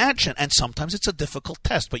we imagine, and sometimes it's a difficult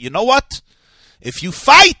test. But you know what? If you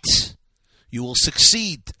fight, you will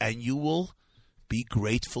succeed, and you will be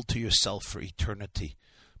grateful to yourself for eternity,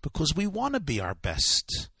 because we want to be our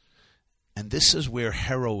best. And this is where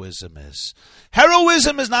heroism is.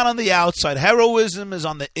 Heroism is not on the outside. Heroism is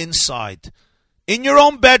on the inside. In your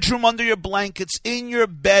own bedroom, under your blankets, in your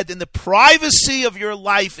bed, in the privacy of your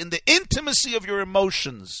life, in the intimacy of your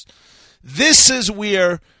emotions. This is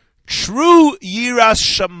where true Yiras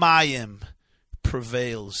Shamayim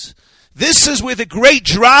prevails. This is where the great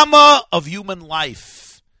drama of human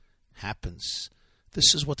life happens.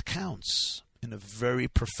 This is what counts in a very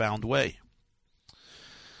profound way.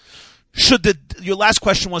 Your last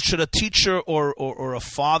question was, should a teacher or a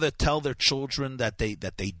father tell their children that they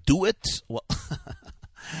do it? Well,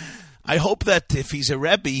 I hope that if he's a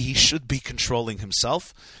Rebbe, he should be controlling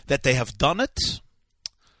himself, that they have done it.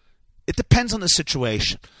 It depends on the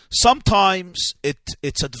situation. Sometimes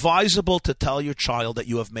it's advisable to tell your child that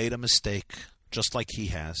you have made a mistake, just like he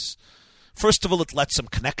has. First of all, it lets him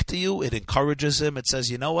connect to you. It encourages him. It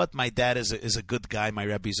says, you know what, my dad is a good guy. My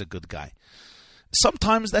Rebbe is a good guy.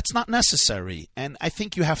 Sometimes that's not necessary, and I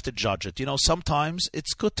think you have to judge it. You know, sometimes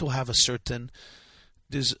it's good to have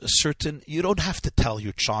you don't have to tell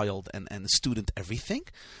your child and the student everything,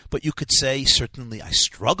 but you could say, certainly I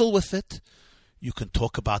struggle with it. You can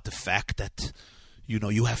talk about the fact that,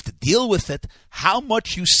 you have to deal with it. How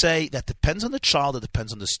much you say, that depends on the child, it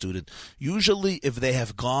depends on the student. Usually, if they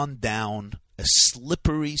have gone down a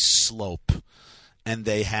slippery slope, and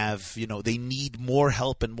they have, they need more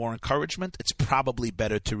help and more encouragement, it's probably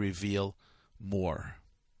better to reveal more.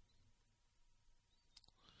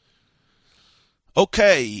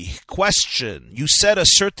 Okay, question. You said a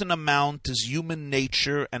certain amount is human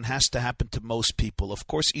nature and has to happen to most people. Of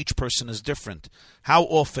course, each person is different. How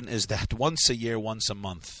often is that? Once a year, once a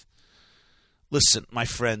month? Listen, my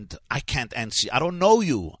friend, I can't answer. I don't know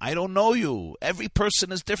you. Every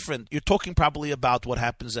person is different. You're talking probably about what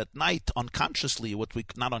happens at night unconsciously, what we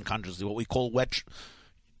call wet.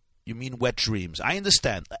 You mean wet dreams. I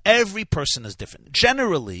understand. Every person is different.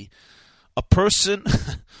 Generally, a person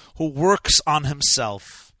who works on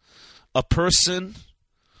himself, a person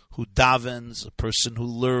who davens, a person who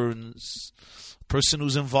learns, a person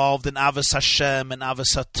who's involved in Avos Hashem and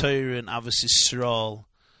Avos HaTorah and Avos Yisrael,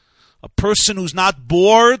 a person who's not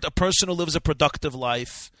bored, a person who lives a productive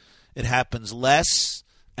life, it happens less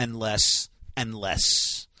and less and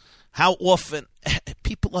less. How often?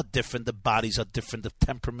 People are different, the bodies are different, the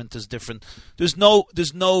temperament is different. There's no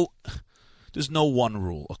one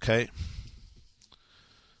rule, okay?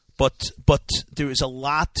 But there is a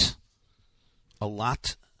lot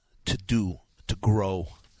to do, to grow,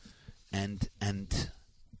 and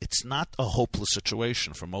it's not a hopeless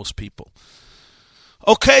situation for most people.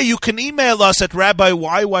 Okay, you can email us at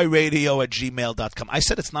rabbiyyradio@gmail.com. I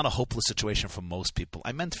said it's not a hopeless situation for most people.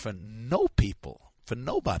 I meant for no people, for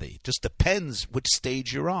nobody. Just depends which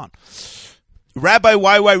stage you're on.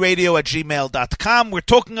 rabbiyyradio@gmail.com. We're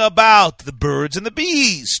talking about the birds and the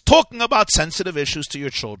bees, talking about sensitive issues to your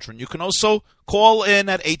children. You can also call in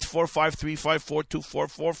at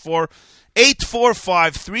 845-354-2444,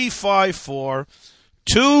 845-354-2444.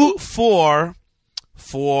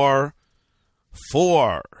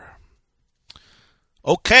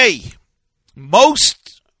 Okay,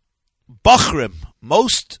 most Bachrim,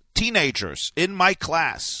 most teenagers in my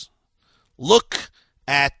class, look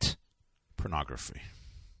at pornography.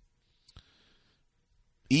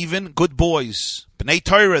 Even good boys, B'nai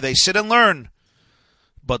Torah, they sit and learn.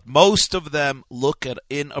 But most of them look at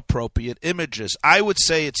inappropriate images. I would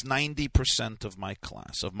say it's 90% of my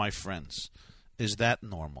class, of my friends. Is that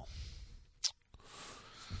normal?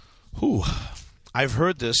 I've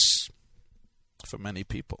heard this from many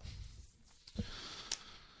people.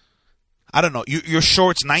 I don't know. You're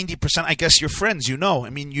sure it's 90%? I guess your friends, you know. I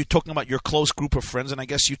mean, you're talking about your close group of friends, and I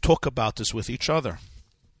guess you talk about this with each other.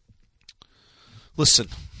 Listen,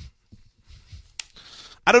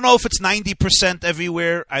 I don't know if it's 90%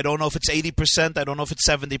 everywhere. I don't know if it's 80%. I don't know if it's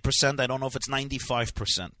 70%. I don't know if it's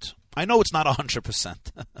 95%. I know it's not 100%.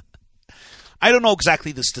 I don't know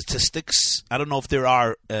exactly the statistics. I don't know if there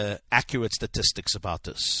are accurate statistics about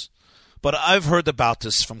this. But I've heard about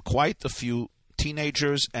this from quite a few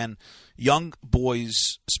teenagers and young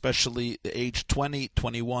boys, especially the age 20,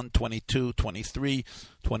 21, 22, 23,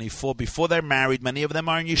 24, before they're married. Many of them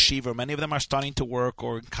are in yeshiva, many of them are starting to work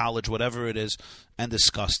or in college, whatever it is, and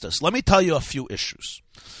discuss this. Let me tell you a few issues.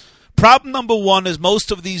 Problem number one is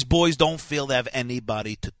most of these boys don't feel they have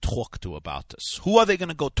anybody to talk to about this. Who are they going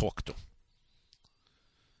to go talk to?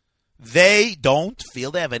 They don't feel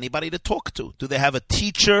they have anybody to talk to. Do they have a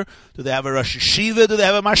teacher? Do they have a Rosh Yeshiva? Do they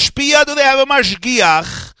have a Mashpia? Do they have a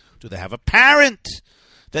Mashgiach? Do they have a parent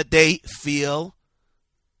that they feel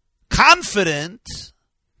confident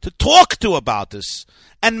to talk to about this?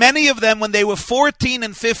 And many of them, when they were 14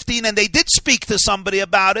 and 15 and they did speak to somebody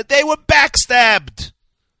about it, they were backstabbed.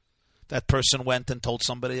 That person went and told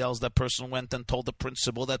somebody else. That person went and told the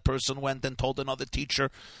principal. That person went and told another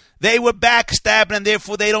teacher. They were backstabbed, and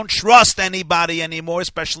therefore they don't trust anybody anymore,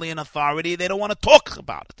 especially in authority. They don't want to talk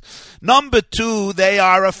about it. Number two, they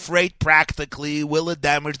are afraid practically. Will it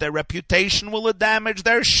damage their reputation? Will it damage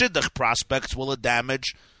their shidduch prospects? Will it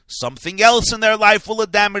damage something else in their life? Will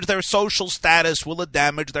it damage their social status? Will it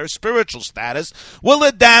damage their spiritual status? Will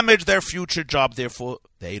it damage their future job? Therefore,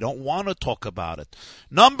 they don't want to talk about it.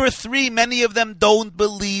 Number three, many of them don't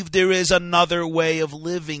believe there is another way of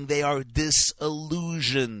living. They are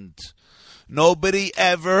disillusioned. Nobody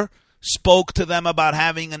ever spoke to them about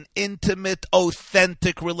having an intimate,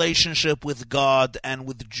 authentic relationship with God and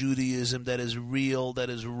with Judaism that is real, that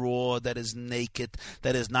is raw, that is naked,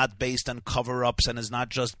 that is not based on cover-ups and is not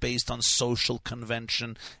just based on social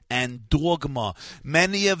convention and dogma.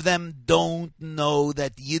 Many of them don't know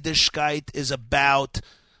that Yiddishkeit is about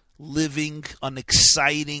living an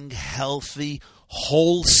exciting, healthy,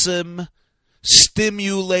 wholesome,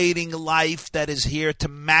 stimulating life that is here to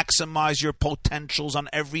maximize your potentials on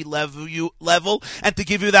every level and to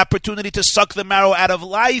give you the opportunity to suck the marrow out of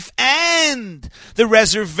life. And the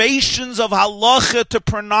reservations of halacha to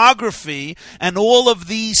pornography and all of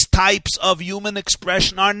these types of human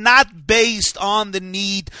expression are not based on the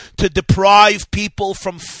need to deprive people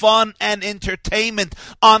from fun and entertainment.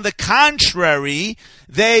 On the contrary,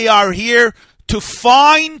 they are here to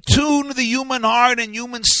fine-tune the human heart and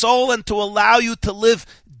human soul and to allow you to live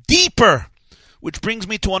deeper. Which brings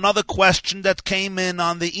me to another question that came in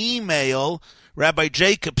on the email. Rabbi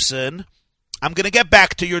Jacobson, I'm going to get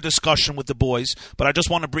back to your discussion with the boys, but I just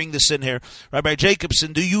want to bring this in here. Rabbi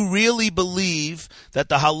Jacobson, do you really believe that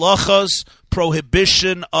the halacha's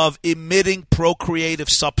prohibition of emitting procreative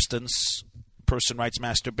substance, person writes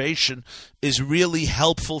masturbation, is really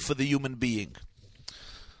helpful for the human being?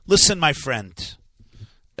 Listen, my friend,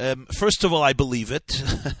 first of all, I believe it,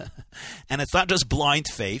 and it's not just blind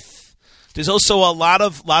faith. There's also a lot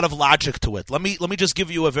of logic to it. Let me just give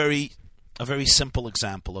you a very simple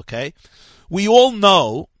example, okay? We all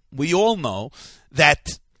know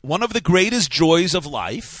that one of the greatest joys of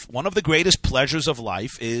life, one of the greatest pleasures of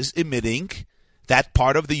life is emitting that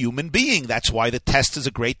part of the human being. That's why the test is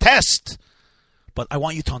a great test. But I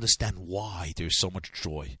want you to understand why there's so much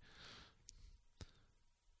joy.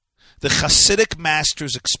 The Hasidic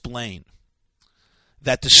masters explain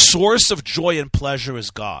that the source of joy and pleasure is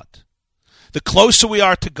God. The closer we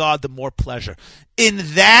are to God, the more pleasure. In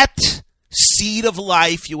that seed of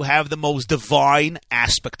life, you have the most divine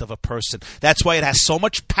aspect of a person. That's why it has so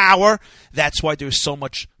much power. That's why there's so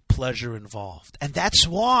much pleasure involved. And that's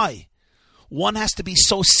why one has to be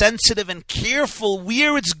so sensitive and careful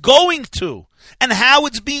where it's going to and how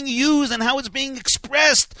it's being used and how it's being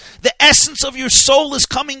expressed. The essence of your soul is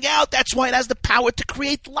coming out. That's why it has the power to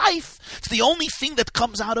create life. It's the only thing that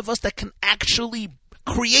comes out of us that can actually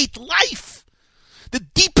create life. The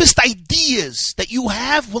deepest ideas that you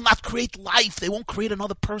have will not create life. They won't create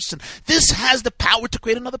another person. This has the power to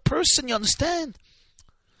create another person, you understand?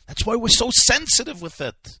 That's why we're so sensitive with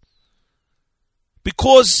it.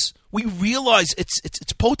 because we realize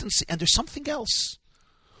its potency, and there's something else.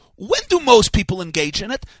 When do most people engage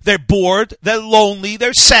in it? They're bored, they're lonely,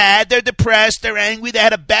 they're sad, they're depressed, they're angry, they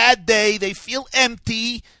had a bad day, they feel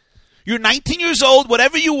empty. You're 19 years old,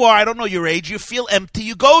 whatever you are, I don't know your age, you feel empty,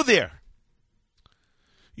 you go there.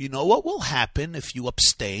 You know what will happen if you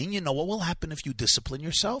abstain? You know what will happen if you discipline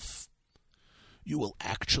yourself? You will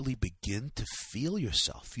actually begin to feel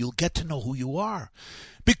yourself. You'll get to know who you are.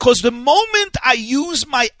 Because the moment I use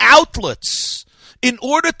my outlets in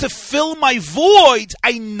order to fill my void,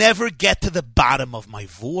 I never get to the bottom of my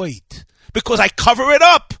void. Because I cover it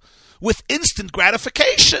up with instant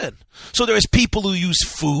gratification. So there's people who use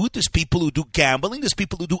food, there's people who do gambling, there's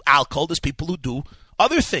people who do alcohol, there's people who do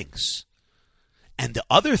other things. And the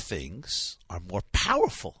other things are more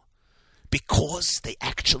powerful because they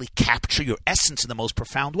actually capture your essence in the most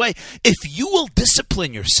profound way. If you will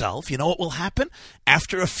discipline yourself, you know what will happen?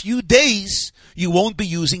 After a few days, you won't be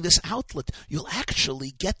using this outlet. You'll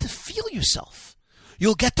actually get to feel yourself.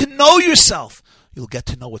 You'll get to know yourself. You'll get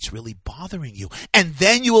to know what's really bothering you. And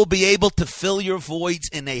then you will be able to fill your voids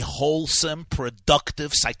in a wholesome,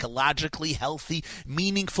 productive, psychologically healthy,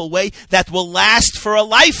 meaningful way that will last for a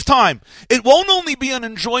lifetime. It won't only be an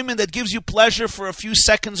enjoyment that gives you pleasure for a few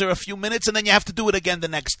seconds or a few minutes and then you have to do it again the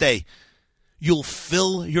next day. You'll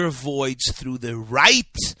fill your voids through the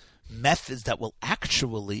right methods that will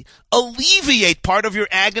actually alleviate part of your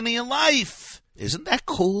agony in life. Isn't that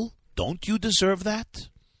cool? Don't you deserve that?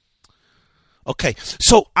 Okay,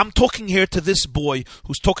 so I'm talking here to this boy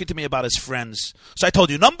who's talking to me about his friends. So I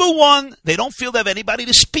told you, number one, they don't feel they have anybody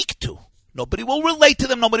to speak to. Nobody will relate to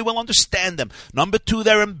them. Nobody will understand them. Number two,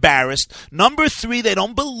 they're embarrassed. Number three, they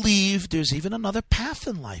don't believe there's even another path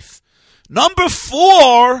in life. Number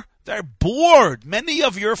four, they're bored. Many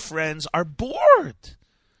of your friends are bored.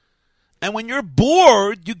 And when you're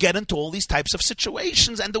bored, you get into all these types of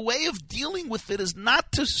situations. And the way of dealing with it is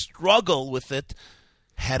not to struggle with it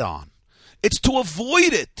head on. It's to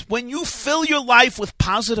avoid it. When you fill your life with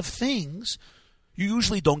positive things, you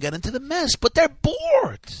usually don't get into the mess. But they're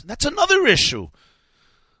bored. That's another issue.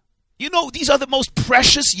 You know, these are the most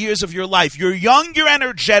precious years of your life. You're young, you're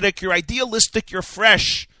energetic, you're idealistic, you're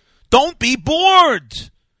fresh. Don't be bored.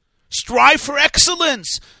 Strive for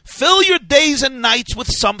excellence. Fill your days and nights with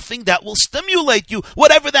something that will stimulate you,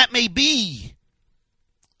 whatever that may be.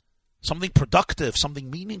 Something productive, something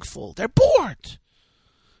meaningful. They're bored.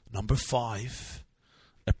 Number five,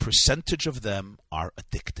 a percentage of them are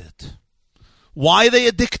addicted. Why are they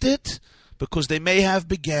addicted? Because they may have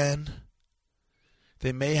begun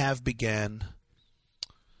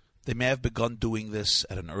doing this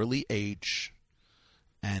at an early age,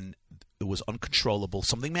 and it was uncontrollable.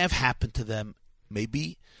 Something may have happened to them.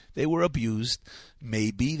 Maybe they were abused.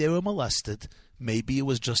 Maybe they were molested. Maybe it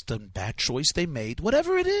was just a bad choice they made.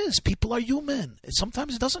 Whatever it is, people are human.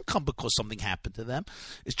 Sometimes it doesn't come because something happened to them.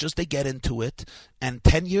 It's just they get into it, and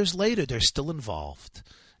 10 years later, they're still involved.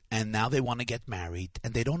 And now they want to get married,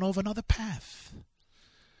 and they don't know of another path.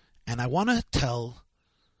 And I want to tell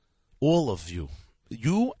all of you,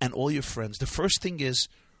 you and all your friends, the first thing is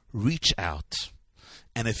reach out.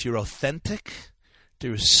 And if you're authentic,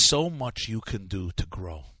 there is so much you can do to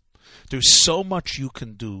grow. There's so much you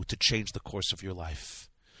can do to change the course of your life.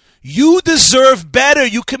 You deserve better.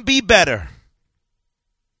 You can be better.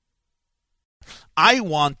 I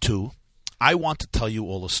want to tell you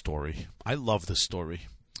all a story. I love this story.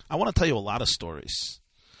 I want to tell you a lot of stories.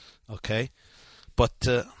 Okay? But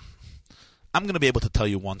I'm going to be able to tell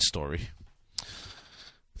you one story.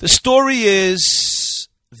 The story is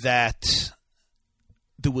that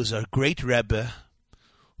there was a great Rebbe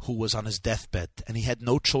who was on his deathbed, and he had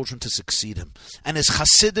no children to succeed him. And his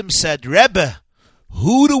Hasidim said, Rebbe,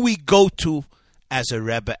 who do we go to as a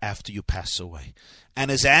Rebbe after you pass away? And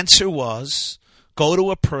his answer was, go to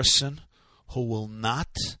a person who will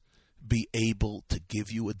not be able to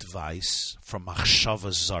give you advice from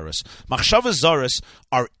Machshavas Zaras. Machshavas Zaras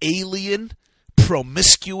are alien,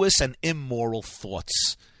 promiscuous, and immoral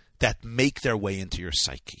thoughts that make their way into your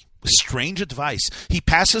psyche. Strange advice. He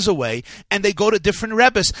passes away, and they go to different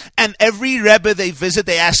Rebbes. And every Rebbe they visit,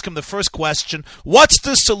 they ask him the first question, what's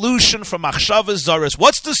the solution for Machshavas Zaras?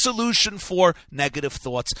 What's the solution for negative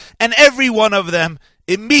thoughts? And every one of them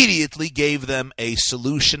immediately gave them a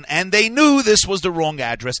solution, and they knew this was the wrong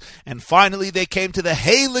address. And finally, they came to the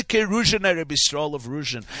Heilike Ruzhin Rebbe Yisrael of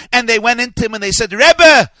Ruzhin. And they went into him, and they said,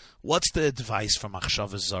 Rebbe, what's the advice for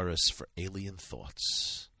Machshavas Zaras, for alien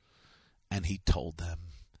thoughts? And he told them,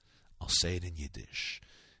 I'll say it in Yiddish.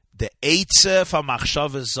 The Eitzah for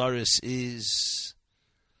Machshavas Zaras is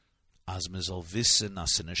as me soll wissen,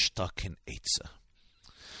 as in a Stock in Eitzah.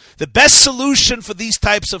 The best solution for these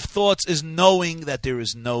types of thoughts is knowing that there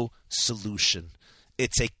is no solution.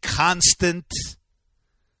 It's a constant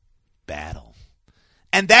battle.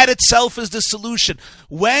 And that itself is the solution.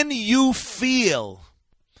 When you feel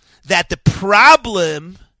that the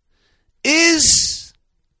problem is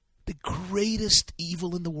the greatest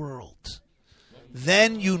evil in the world,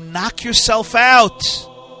 then you knock yourself out.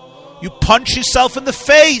 You punch yourself in the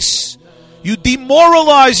face. You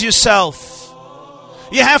demoralize yourself.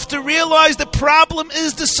 You have to realize the problem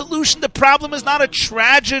is the solution. The problem is not a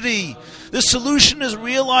tragedy. The solution is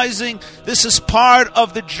realizing this is part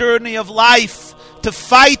of the journey of life. To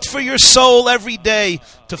fight for your soul every day.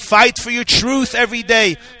 To fight for your truth every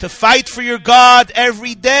day. To fight for your God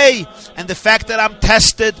every day. And the fact that I'm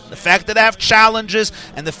tested, the fact that I have challenges,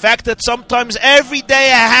 and the fact that sometimes every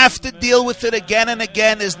day I have to deal with it again and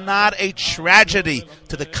again is not a tragedy.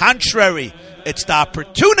 To the contrary, it's the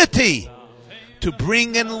opportunity to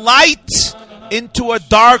bring in light into a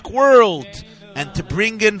dark world and to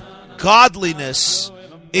bring in godliness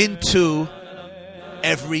into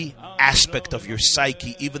every aspect of your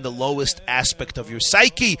psyche, even the lowest aspect of your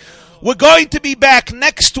psyche. We're going to be back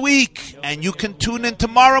next week, and you can tune in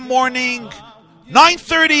tomorrow morning,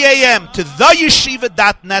 9:30 a.m. to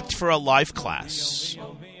theyeshiva.net for a live class.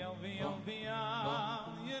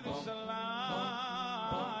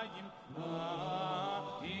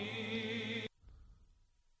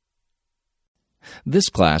 This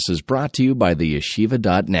class is brought to you by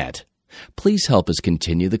theyeshiva.net. Please help us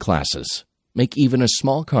continue the classes. Make even a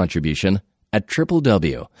small contribution at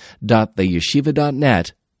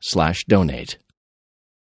www.theyeshiva.net/donate.